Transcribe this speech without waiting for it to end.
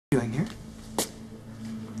doing here?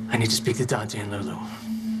 I need to speak to Dante and Lulu.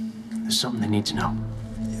 There's something they need to know.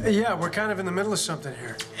 Yeah, we're kind of in the middle of something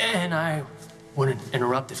here. And I wouldn't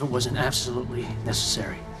interrupt if it wasn't absolutely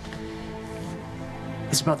necessary.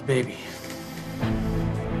 It's about the baby.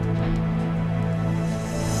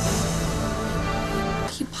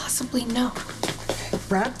 Could he possibly know?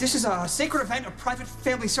 Brad, this is a sacred event, a private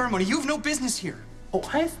family ceremony. You have no business here. Oh,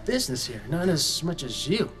 I have business here. Not as much as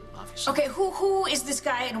you, obviously. Okay, who is this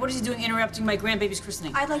guy and what is he doing interrupting my grandbaby's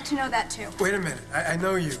christening? I'd like to know that too. Wait a minute. I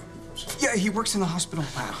know you. Yeah, he works in the hospital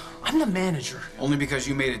lab. I'm the manager. Only because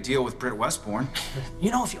you made a deal with Britt Westbourne.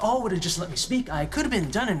 You know, if you all would have just let me speak, I could have been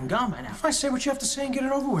done and gone by now. Fine, say what you have to say and get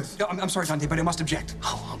it over with. No, I'm sorry, Dante, but I must object.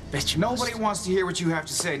 Oh, I'll bet you Nobody must. wants to hear what you have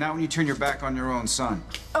to say, not when you turn your back on your own son.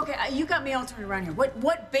 Okay, you got me all turned around here.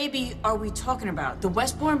 What baby are we talking about? The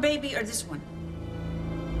Westbourne baby or this one?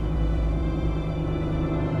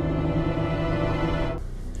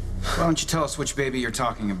 Why don't you tell us which baby you're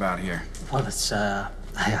talking about here? Well, it's,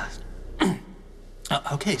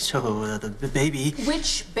 okay, so the baby...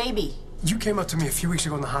 Which baby? You came up to me a few weeks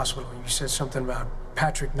ago in the hospital and you said something about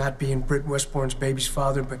Patrick not being Britt Westbourne's baby's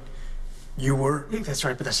father, but you were. Yeah, that's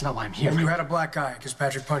right, but that's not why I'm here. And you had a black eye because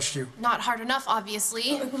Patrick punched you. Not hard enough, obviously.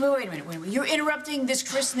 Wait a minute. You're interrupting this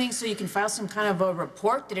christening so you can file some kind of a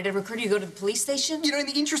report? Did it ever occur to you to go to the police station? You know, in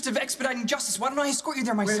the interest of expediting justice, why don't I escort you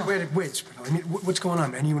there myself? Wait, Spinelli. I mean, what's going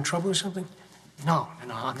on, man? Are you in trouble or something? No, I'm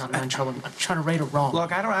not in trouble. I'm trying to right a wrong.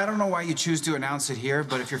 Look, I don't know why you choose to announce it here,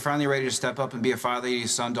 but if you're finally ready to step up and be a father to your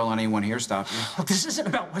son, don't let anyone here stop you. Look, this isn't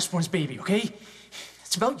about Westbourne's baby, okay?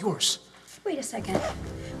 It's about yours. Wait a second.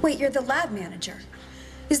 Wait, you're the lab manager.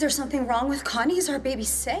 Is there something wrong with Connie? Is our baby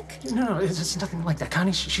sick? No, it's nothing like that.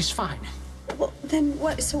 Connie, she's fine. Well, then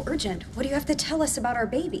what is so urgent? What do you have to tell us about our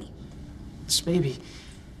baby? This baby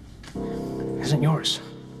isn't yours.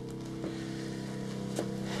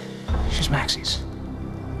 She's Maxie's.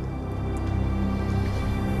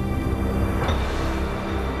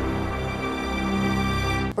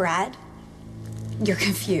 Brad, you're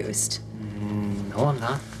confused. No, I'm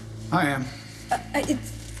not. I am.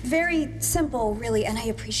 It's very simple, really, and I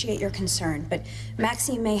appreciate your concern, but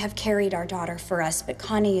Maxie may have carried our daughter for us, but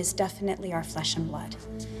Connie is definitely our flesh and blood.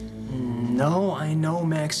 No, I know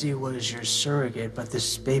Maxie was your surrogate, but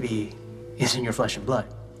this baby isn't your flesh and blood.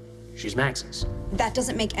 She's Maxie's. That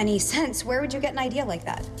doesn't make any sense. Where would you get an idea like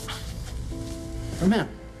that? From him.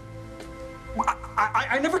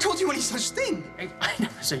 I never told you any such thing. I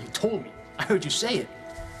never said you told me. I heard you say it.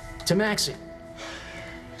 To Maxie.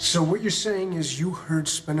 So what you're saying is you heard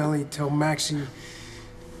Spinelli tell Maxie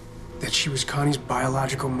that she was Connie's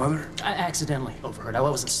biological mother? I accidentally overheard. I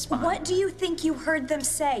wasn't spying. What do you think you heard them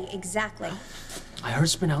say exactly? I heard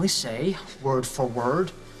Spinelli say, word for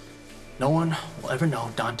word, no one will ever know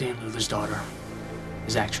Dante and Lulu's daughter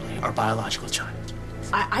is actually our biological child.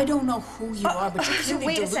 I don't know who you are, but you're So clearly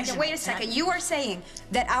wait a delusional. second. You are saying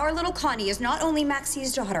that our little Connie is not only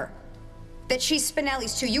Maxie's daughter, that she's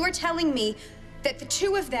Spinelli's too. You are telling me that the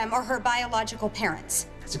two of them are her biological parents.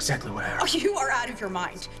 That's exactly what I Oh, heard. you are out of your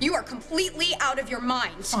mind. You are completely out of your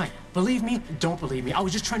mind. Fine. Believe me, don't believe me. I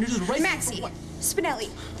was just trying to do the right thing. Maxie, Spinelli,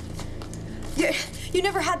 you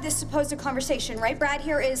never had this supposed conversation, right? Brad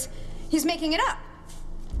here he's making it up,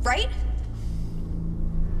 right?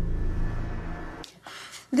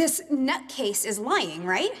 This nutcase is lying,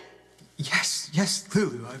 right? Yes,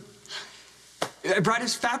 Lulu. Brad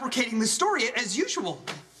is fabricating the story as usual.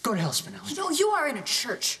 Go to hell, Spinelli. You are in a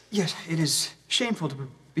church. Yes, it is shameful to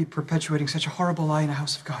be perpetuating such a horrible lie in a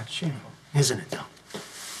house of God. Shameful. Isn't it, though?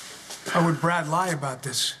 How would Brad lie about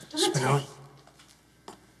this, Spinelli?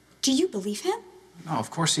 Do you believe him? No, of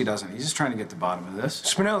course he doesn't. He's just trying to get to the bottom of this.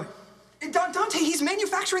 Spinelli. Dante, he's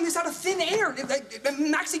manufacturing this out of thin air.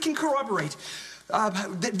 Maxie can corroborate.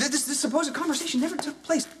 This supposed conversation never took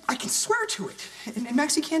place. I can swear to it. And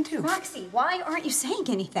Maxie can too. Maxie, why aren't you saying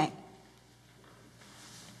anything?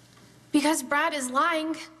 Because Brad is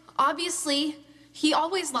lying. Obviously, he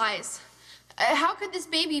always lies. How could this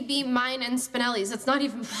baby be mine and Spinelli's? It's not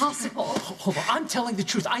even possible. Hold on. I'm telling the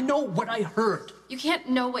truth. I know what I heard. You can't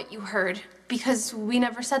know what you heard because we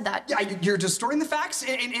never said that. Yeah, you're distorting the facts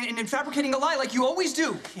and fabricating a lie like you always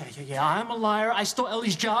do. Yeah. I'm a liar. I stole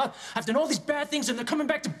Ellie's job. I've done all these bad things, and they're coming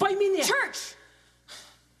back to bite me in the ass. Church!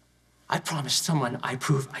 I promised someone I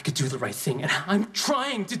proved I could do the right thing, and I'm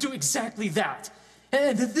trying to do exactly that.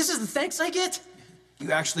 And this is the thanks I get?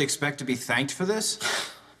 You actually expect to be thanked for this?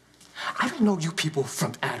 I don't know you people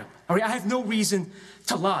from Adam. All right, I have no reason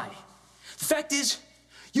to lie. The fact is,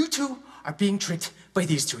 you two are being tricked by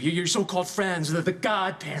these two. Your so-called friends, the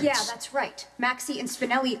godparents. Yeah, that's right. Maxie and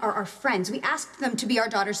Spinelli are our friends. We asked them to be our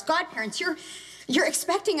daughter's godparents. You're You're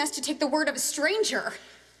expecting us to take the word of a stranger.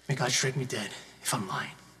 May God strike me dead if I'm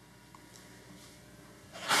lying.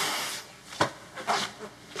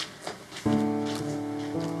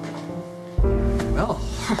 Well,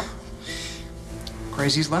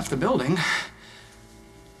 Crazy's left the building.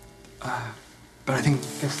 But I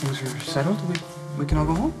guess things are settled. We can all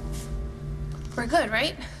go home. We're good,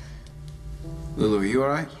 right? Lulu, are you all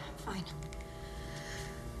right? Fine.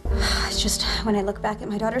 It's just when I look back at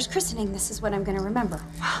my daughter's christening, this is what I'm gonna remember.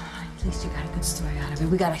 At least you got a good story out of it.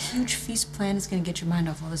 We got a huge feast planned. It's gonna get your mind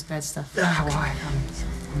off all this bad stuff. Why?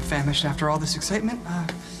 I'm famished after all this excitement.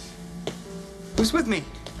 Who's with me?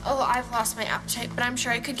 Oh, I've lost my appetite, but I'm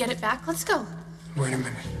sure I could get it back. Let's go. Wait a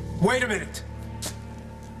minute. Wait a minute!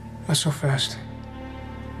 Not so fast.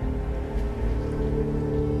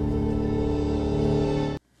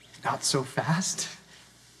 Not so fast.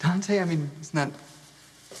 Dante, I mean, it's not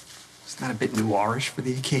a bit noirish for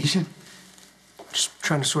the occasion. Just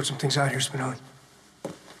trying to sort some things out here, Spinelli.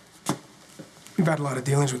 You've had a lot of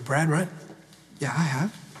dealings with Brad, right? Yeah, I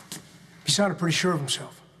have. He sounded pretty sure of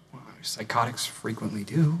himself. Well, psychotics frequently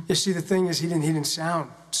do. You see, the thing is, he didn't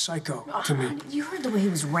sound psycho to me. You heard the way he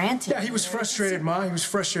was ranting. Yeah, he was frustrated, Ma. He was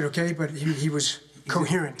frustrated, okay? But he was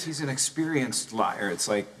coherent. He's an experienced liar. It's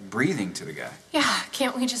like breathing to the guy. Yeah,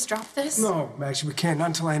 can't we just drop this? No, Maxie, we can't. Not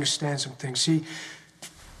until I understand some things. See,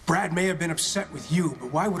 Brad may have been upset with you,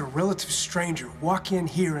 but why would a relative stranger walk in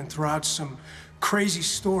here and throw out some crazy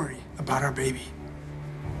story about our baby?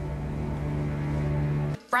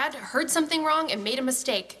 Brad heard something wrong and made a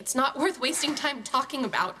mistake. It's not worth wasting time talking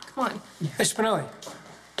about. Come on. Hey, Spinelli.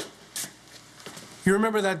 You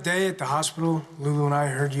remember that day at the hospital? Lulu and I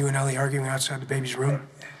heard you and Ellie arguing outside the baby's room.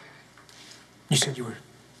 You said you were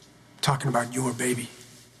talking about your baby.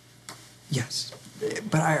 Yes,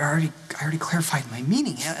 but I already clarified my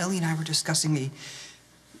meaning. Ellie and I were discussing a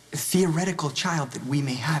theoretical child that we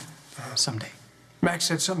may have someday. Max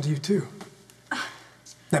said something to you, too.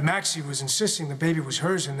 That Maxie was insisting the baby was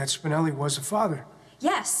hers and that Spinelli was the father.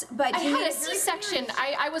 Yes, but I had a C-section.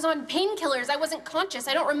 I was on painkillers. I wasn't conscious.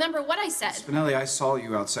 I don't remember what I said. Spinelli, I saw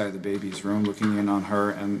you outside of the baby's room looking in on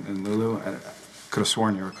her and Lulu. I could have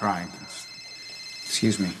sworn you were crying.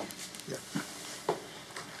 Excuse me. Yeah.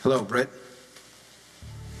 Hello, Britt.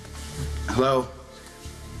 Hello?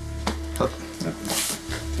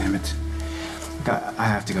 Damn it. I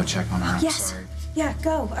have to go check on her. I'm Yes. sorry. Yeah,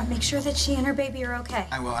 go. Make sure that she and her baby are okay.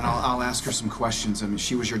 I will, and I'll ask her some questions. I mean,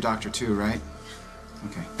 she was your doctor too, right?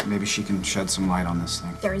 Okay, maybe she can shed some light on this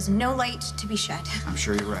thing. There is no light to be shed. I'm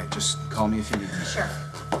sure you're right. Just call me if you need me. Sure.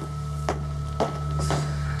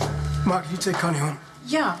 Ma, can you take Connie home?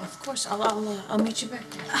 Yeah, of course. I'll meet you back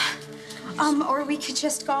there. Or we could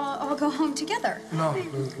just all go home together. No,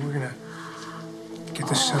 we're gonna get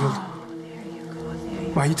this settled. There you go. There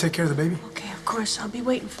you Ma, you take care of the baby? go. Okay, of course. I'll be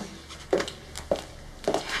waiting for you.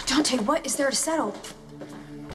 Dante, what is there to settle?